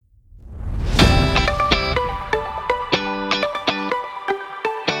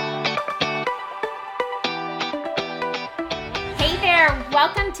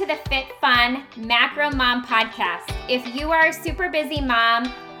to the Fit Fun Macro Mom Podcast. If you are a super busy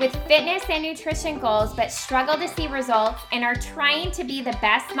mom with fitness and nutrition goals but struggle to see results and are trying to be the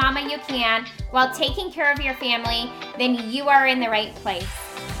best mama you can while taking care of your family, then you are in the right place.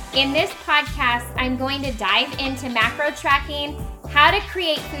 In this podcast, I'm going to dive into macro tracking, how to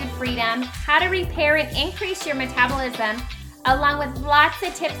create food freedom, how to repair and increase your metabolism, along with lots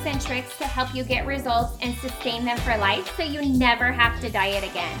of tips and tricks to help you get results and sustain them for life so you never have to diet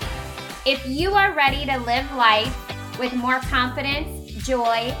again. If you are ready to live life with more confidence,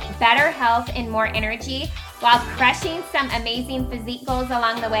 joy, better health, and more energy while crushing some amazing physique goals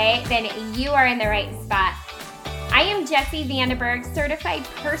along the way, then you are in the right spot. I am Jessie Vandenberg, certified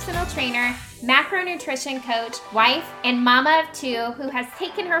personal trainer, macronutrition coach, wife, and mama of two who has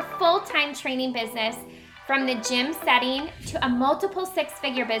taken her full-time training business from the gym setting to a multiple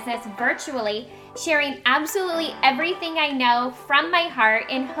six-figure business virtually, sharing absolutely everything I know from my heart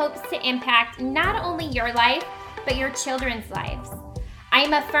in hopes to impact not only your life, but your children's lives. I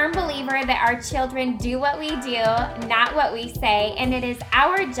am a firm believer that our children do what we do, not what we say, and it is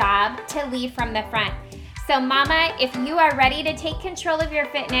our job to lead from the front. So mama, if you are ready to take control of your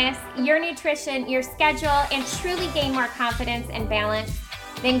fitness, your nutrition, your schedule, and truly gain more confidence and balance,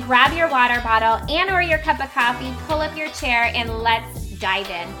 then grab your water bottle and or your cup of coffee, pull up your chair, and let's dive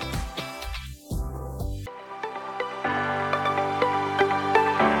in.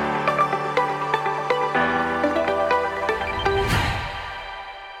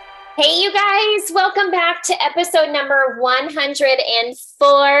 Hey, you guys, welcome back to episode number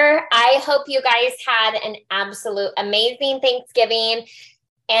 104. I hope you guys had an absolute amazing Thanksgiving.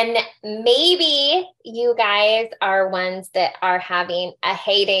 And maybe you guys are ones that are having a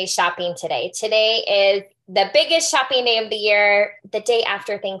heyday shopping today. Today is the biggest shopping day of the year, the day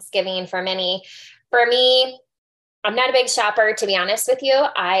after Thanksgiving for many. For me, I'm not a big shopper, to be honest with you.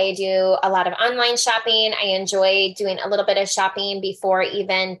 I do a lot of online shopping. I enjoy doing a little bit of shopping before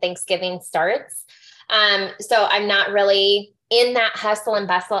even Thanksgiving starts. So I'm not really in that hustle and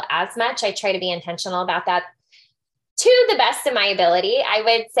bustle as much. I try to be intentional about that. To the best of my ability, I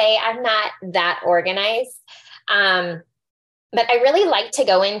would say I'm not that organized, but I really like to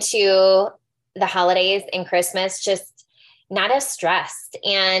go into the holidays and Christmas just not as stressed.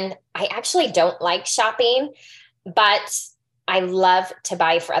 And I actually don't like shopping, but I love to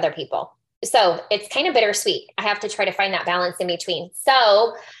buy for other people. So it's kind of bittersweet. I have to try to find that balance in between.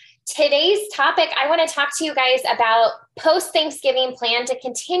 So today's topic, I want to talk to you guys about post-Thanksgiving plan to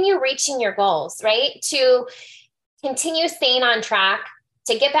continue reaching your goals, right? To continue staying on track,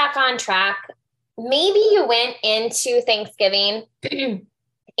 to get back on track. Maybe you went into Thanksgiving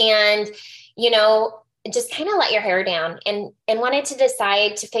and, just kind of let your hair down and wanted to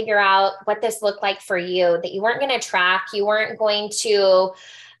decide to figure out what this looked like for you, that you weren't going to track, you weren't going to,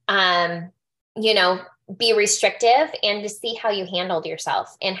 be restrictive, and to see how you handled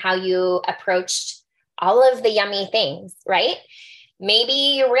yourself and how you approached all of the yummy things, right? Maybe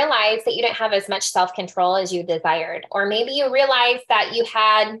you realized that you didn't have as much self-control as you desired, or maybe you realized that you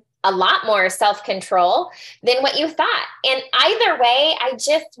had a lot more self-control than what you thought. And either way, I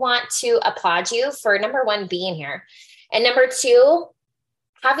just want to applaud you for number one, being here. And number two,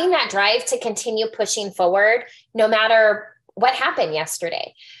 having that drive to continue pushing forward, no matter what happened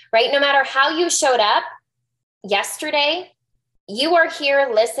yesterday, right? No matter how you showed up yesterday, you are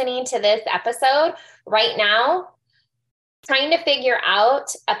here listening to this episode right now, trying to figure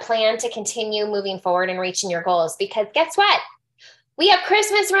out a plan to continue moving forward and reaching your goals. Because guess what? We have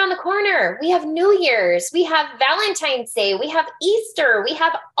Christmas around the corner. We have New Year's. We have Valentine's Day. We have Easter. We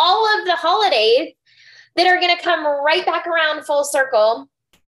have all of the holidays that are going to come right back around full circle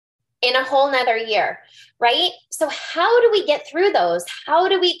in a whole nother year, right? So how do we get through those? How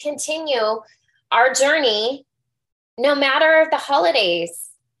do we continue our journey no matter the holidays,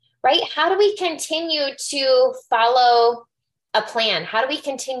 right? How do we continue to follow a plan? How do we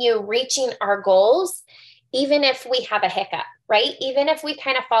continue reaching our goals, even if we have a hiccup, right? Even if we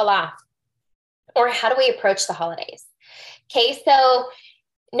kind of fall off? Or how do we approach the holidays? Okay, so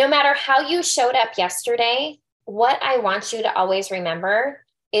no matter how you showed up yesterday, what I want you to always remember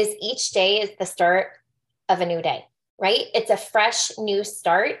is each day is the start of a new day, right? It's a fresh new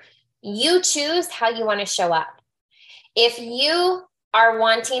start. You choose how you want to show up. If you are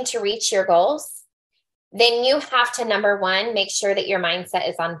wanting to reach your goals, then you have to, number one, make sure that your mindset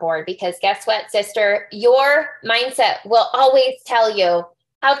is on board, because guess what, sister? Your mindset will always tell you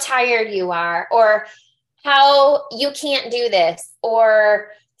how tired you are, or how you can't do this, or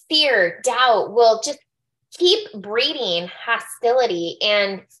fear, doubt will just keep breeding hostility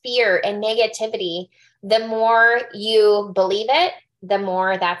and fear and negativity. The more you believe it, the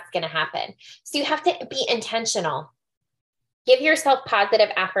more that's going to happen. So you have to be intentional. Give yourself positive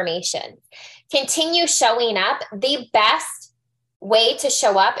affirmations. Continue showing up. The best way to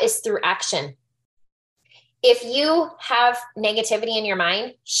show up is through action. If you have negativity in your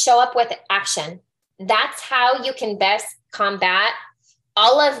mind, show up with action. That's how you can best combat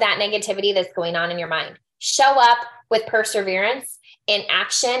all of that negativity that's going on in your mind. Show up with perseverance in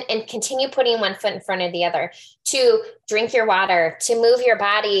action and continue putting one foot in front of the other, to drink your water, to move your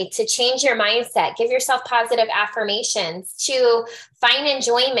body, to change your mindset, give yourself positive affirmations, to find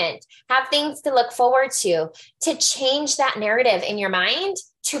enjoyment, have things to look forward to change that narrative in your mind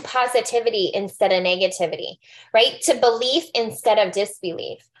to positivity instead of negativity, right? To belief instead of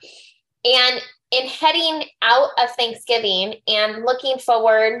disbelief. And in heading out of Thanksgiving and looking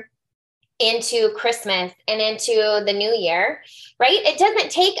forward into Christmas and into the new year, right? It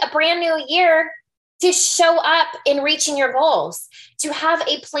doesn't take a brand new year to show up in reaching your goals, to have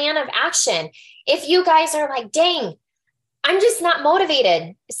a plan of action. If you guys are like, dang, I'm just not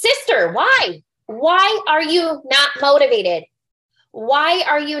motivated. Sister, why? Why are you not motivated? Why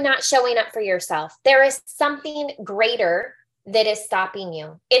are you not showing up for yourself? There is something greater that is stopping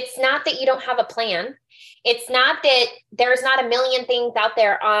you. It's not that you don't have a plan. It's not that there's not a million things out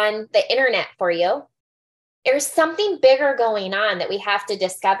there on the internet for you. There's something bigger going on that we have to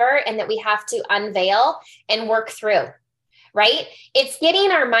discover and that we have to unveil and work through, right? It's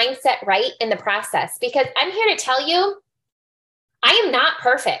getting our mindset right in the process, because I'm here to tell you, I am not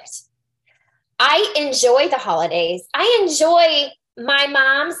perfect. I enjoy the holidays. I enjoy my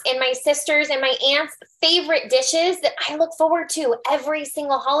mom's and my sister's and my aunt's favorite dishes that I look forward to every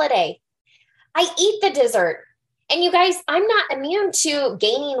single holiday. I eat the dessert. And you guys, I'm not immune to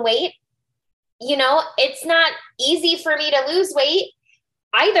gaining weight. You know, it's not easy for me to lose weight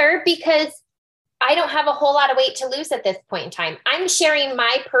either, because I don't have a whole lot of weight to lose at this point in time. I'm sharing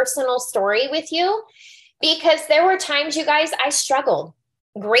my personal story with you because there were times, you guys, I struggled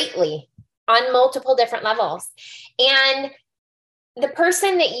greatly on multiple different levels. And the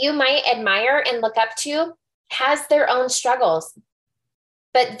person that you might admire and look up to has their own struggles,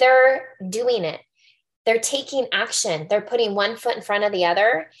 but they're doing it. They're taking action. They're putting one foot in front of the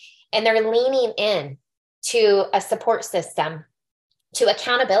other, and they're leaning in to a support system, to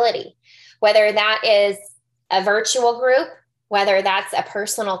accountability, whether that is a virtual group, whether that's a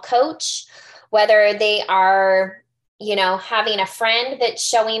personal coach, whether they are, you know, having a friend that's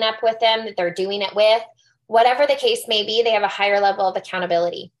showing up with them that they're doing it with. Whatever the case may be, they have a higher level of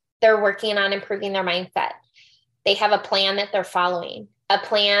accountability. They're working on improving their mindset. They have a plan that they're following, a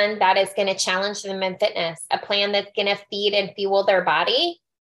plan that is going to challenge them in fitness, a plan that's going to feed and fuel their body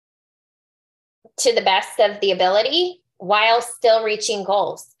to the best of the ability while still reaching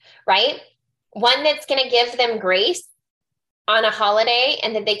goals, right? One that's going to give them grace on a holiday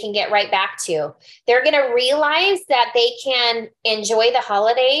and that they can get right back to. They're going to realize that they can enjoy the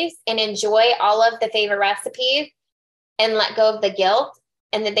holidays and enjoy all of the favorite recipes and let go of the guilt,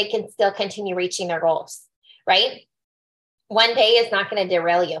 and that they can still continue reaching their goals, right? One day is not going to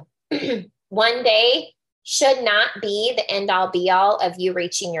derail you. One day should not be the end all be all of you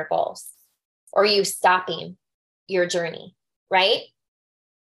reaching your goals or you stopping your journey, right?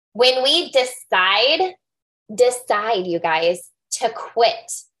 When we decide, you guys, to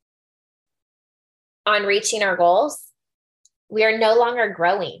quit on reaching our goals, we are no longer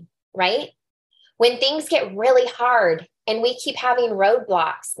growing, right? When things get really hard and we keep having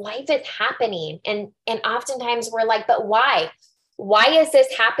roadblocks, life is happening. And oftentimes we're like, but why? Why is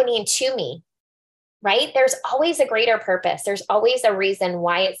this happening to me? Right? There's always a greater purpose. There's always a reason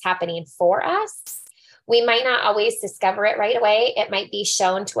why it's happening for us. We might not always discover it right away. It might be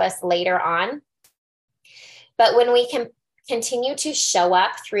shown to us later on. But when we can continue to show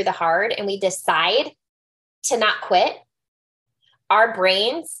up through the hard and we decide to not quit, our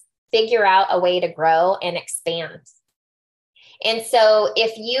brains figure out a way to grow and expand. And so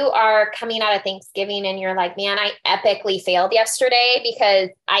if you are coming out of Thanksgiving and you're like, man, I epically failed yesterday because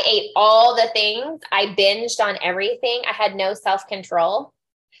I ate all the things, I binged on everything, I had no self-control.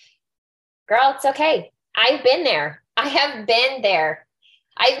 Girl, it's okay. I've been there. I have been there.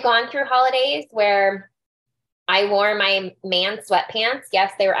 I've gone through holidays where I wore my man sweatpants.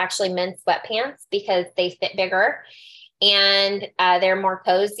 Yes, they were actually men's sweatpants because they fit bigger and they're more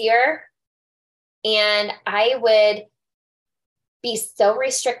cozier. And I would be so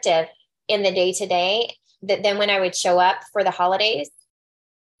restrictive in the day-to-day that then when I would show up for the holidays,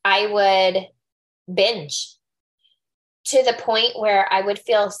 I would binge to the point where I would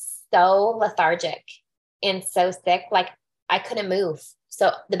feel so lethargic and so sick, like I couldn't move.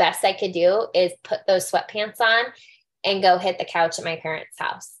 So the best I could do is put those sweatpants on and go hit the couch at my parents'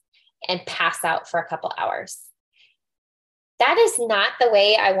 house and pass out for a couple hours. That is not the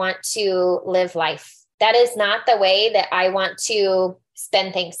way I want to live life. That is not the way that I want to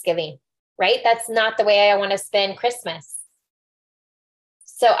spend Thanksgiving, right? That's not the way I want to spend Christmas.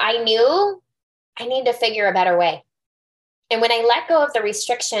 So I knew I need to figure a better way. And when I let go of the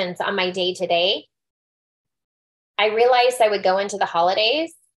restrictions on my day-to-day, I realized I would go into the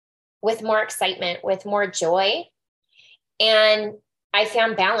holidays with more excitement, with more joy. And I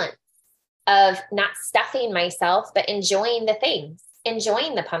found balance of not stuffing myself, but enjoying the things,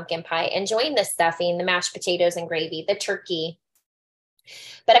 enjoying the pumpkin pie, enjoying the stuffing, the mashed potatoes and gravy, the turkey.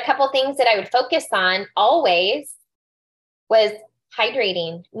 But a couple things that I would focus on always was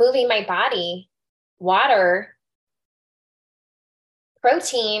hydrating, moving my body, water,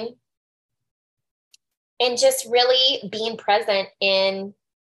 protein, and just really being present in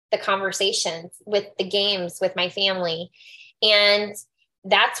the conversations, with the games, with my family. And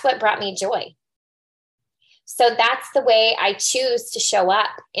that's what brought me joy. So that's the way I choose to show up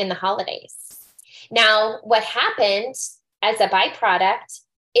in the holidays. Now, what happened as a byproduct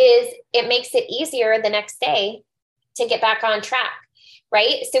is it makes it easier the next day to get back on track,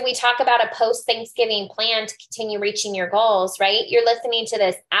 right? So we talk about a post-Thanksgiving plan to continue reaching your goals, right? You're listening to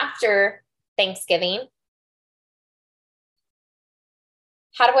this after Thanksgiving.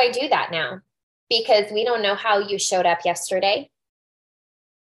 How do I do that now? Because we don't know how you showed up yesterday.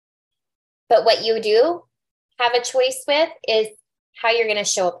 But what you do have a choice with is how you're going to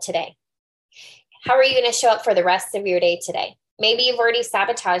show up today. How are you going to show up for the rest of your day today? Maybe you've already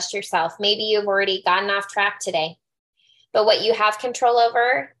sabotaged yourself. Maybe you've already gotten off track today. But what you have control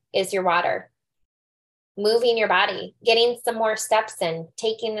over is your water, moving your body, getting some more steps in,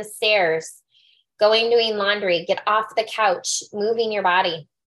 taking the stairs, going, doing laundry, get off the couch, moving your body.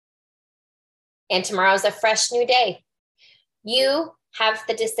 And tomorrow's a fresh new day. You have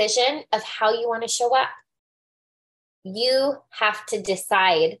the decision of how you want to show up. You have to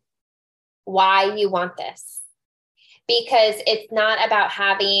decide why you want this, because it's not about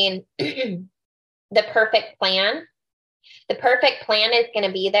having the perfect plan. The perfect plan is going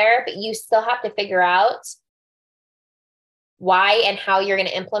to be there, but you still have to figure out why and how you're going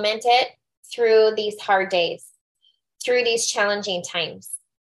to implement it through these hard days, through these challenging times,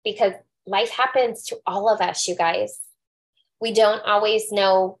 because life happens to all of us, you guys. We don't always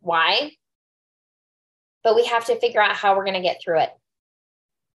know why, but we have to figure out how we're going to get through it.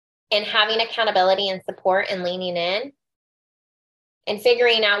 And having accountability and support and leaning in and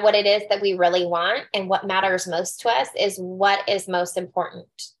figuring out what it is that we really want and what matters most to us is what is most important.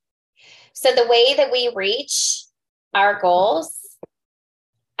 So the way that we reach our goals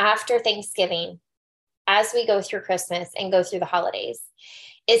after Thanksgiving, as we go through Christmas and go through the holidays,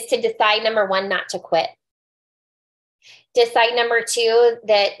 is to decide, number one, not to quit. Decide, number two,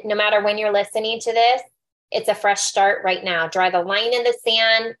 that no matter when you're listening to this, it's a fresh start right now. Draw the line in the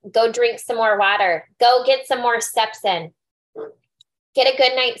sand, go drink some more water, go get some more steps in, get a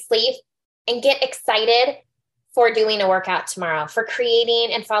good night's sleep, and get excited for doing a workout tomorrow, for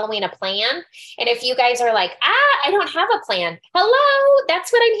creating and following a plan. And if you guys are like, I don't have a plan. Hello,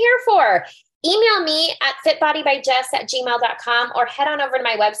 that's what I'm here for. Email me at fitbodybyjess@gmail.com or head on over to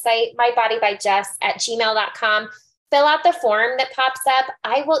my website, mybodybijess@gmail.com. Fill out the form that pops up.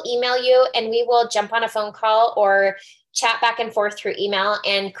 I will email you and we will jump on a phone call or chat back and forth through email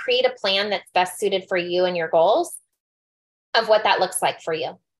and create a plan that's best suited for you and your goals of what that looks like for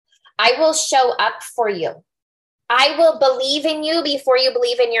you. I will show up for you. I will believe in you before you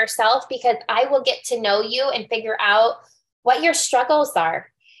believe in yourself, because I will get to know you and figure out what your struggles are.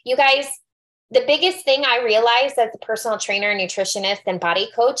 You guys, the biggest thing I realized as a personal trainer, nutritionist, and body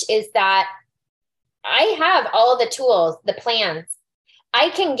coach is that I have all the tools, the plans.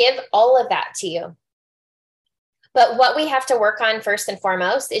 I can give all of that to you. But what we have to work on first and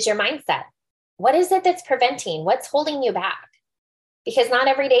foremost is your mindset. What is it that's preventing? What's holding you back? Because not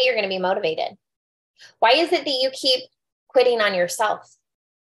every day you're going to be motivated. Why is it that you keep quitting on yourself?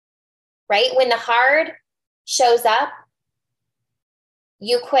 Right? When the hard shows up,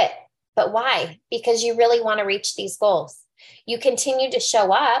 you quit. But why? Because you really want to reach these goals. You continue to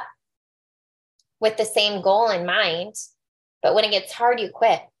show up with the same goal in mind, but when it gets hard, you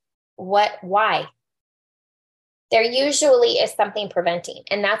quit. Why? There usually is something preventing,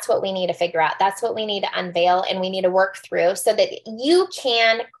 and that's what we need to figure out. That's what we need to unveil and we need to work through so that you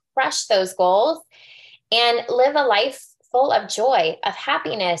can crush those goals and live a life full of joy, of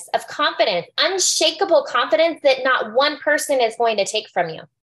happiness, of confidence, unshakable confidence that not one person is going to take from you,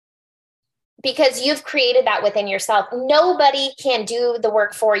 because you've created that within yourself. Nobody can do the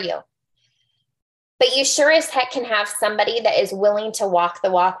work for you. But you sure as heck can have somebody that is willing to walk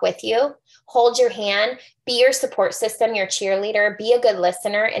the walk with you, hold your hand, be your support system, your cheerleader, be a good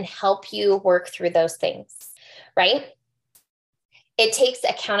listener, and help you work through those things, right? It takes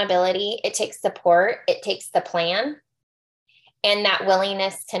accountability. It takes support. It takes the plan and that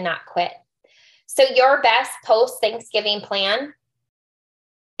willingness to not quit. So your best post-Thanksgiving plan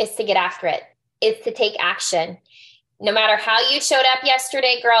is to get after it. It's to take action. No matter how you showed up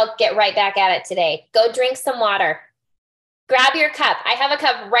yesterday, girl, get right back at it today. Go drink some water. Grab your cup. I have a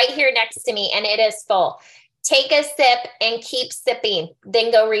cup right here next to me and it is full. Take a sip and keep sipping. Then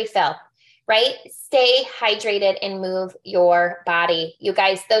go refill, right? Stay hydrated and move your body. You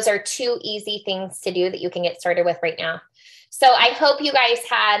guys, those are 2 easy things to do that you can get started with right now. So I hope you guys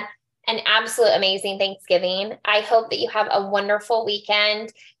had an absolute amazing Thanksgiving. I hope that you have a wonderful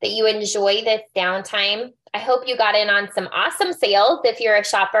weekend, that you enjoy this downtime. I hope you got in on some awesome sales if you're a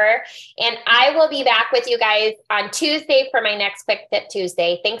shopper. And I will be back with you guys on Tuesday for my next Quick Tip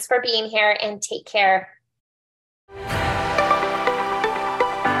Tuesday. Thanks for being here and take care.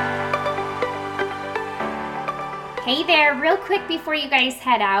 Hey there, real quick before you guys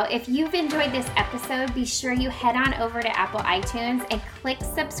head out, if you've enjoyed this episode, be sure you head on over to Apple iTunes and click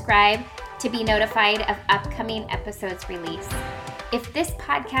subscribe to be notified of upcoming episodes release. If this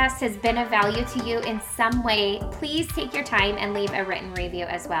podcast has been of value to you in some way, please take your time and leave a written review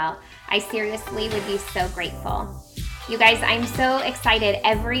as well. I seriously would be so grateful. You guys, I'm so excited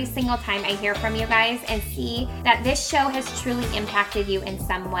every single time I hear from you guys and see that this show has truly impacted you in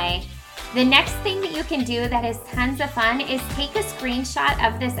some way. The next thing that you can do that is tons of fun is take a screenshot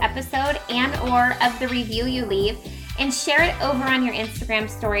of this episode and or of the review you leave and share it over on your Instagram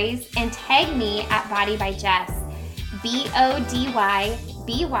stories and tag me at Body by Jess, BODYBYJESS.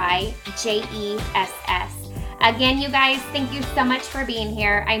 Again, you guys, thank you so much for being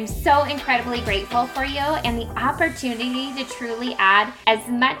here. I'm so incredibly grateful for you and the opportunity to truly add as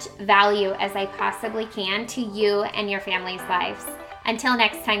much value as I possibly can to you and your family's lives. Until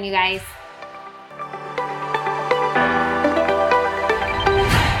next time, you guys.